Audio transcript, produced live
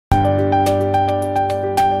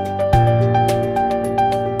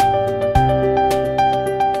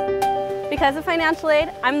Because of financial aid,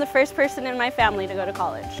 I'm the first person in my family to go to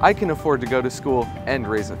college. I can afford to go to school and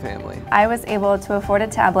raise a family. I was able to afford a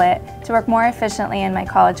tablet to work more efficiently in my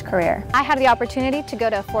college career. I had the opportunity to go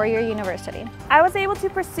to a four-year university. I was able to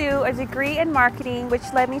pursue a degree in marketing, which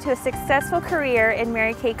led me to a successful career in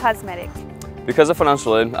Mary Kay Cosmetics. Because of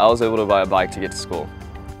financial aid, I was able to buy a bike to get to school.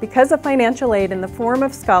 Because of financial aid in the form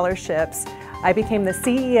of scholarships, I became the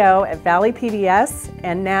CEO at Valley PBS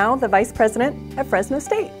and now the Vice President at Fresno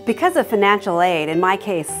State. Because of financial aid, in my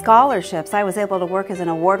case scholarships, I was able to work as an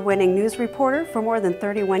award-winning news reporter for more than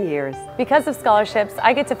 31 years. Because of scholarships,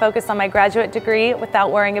 I get to focus on my graduate degree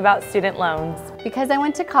without worrying about student loans. Because I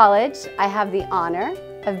went to college, I have the honor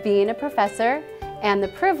of being a professor and the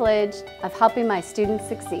privilege of helping my students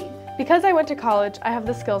succeed. Because I went to college, I have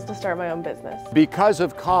the skills to start my own business. Because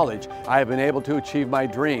of college, I have been able to achieve my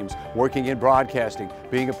dreams, working in broadcasting,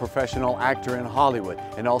 being a professional actor in Hollywood,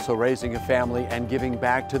 and also raising a family and giving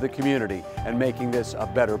back to the community and making this a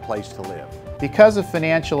better place to live. Because of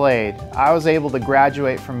financial aid, I was able to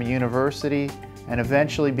graduate from a university and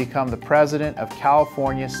eventually become the president of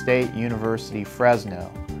California State University,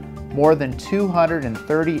 Fresno. More than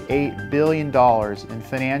 $238 billion in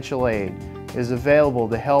financial aid is available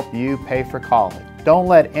to help you pay for college. Don't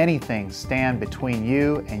let anything stand between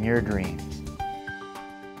you and your dreams.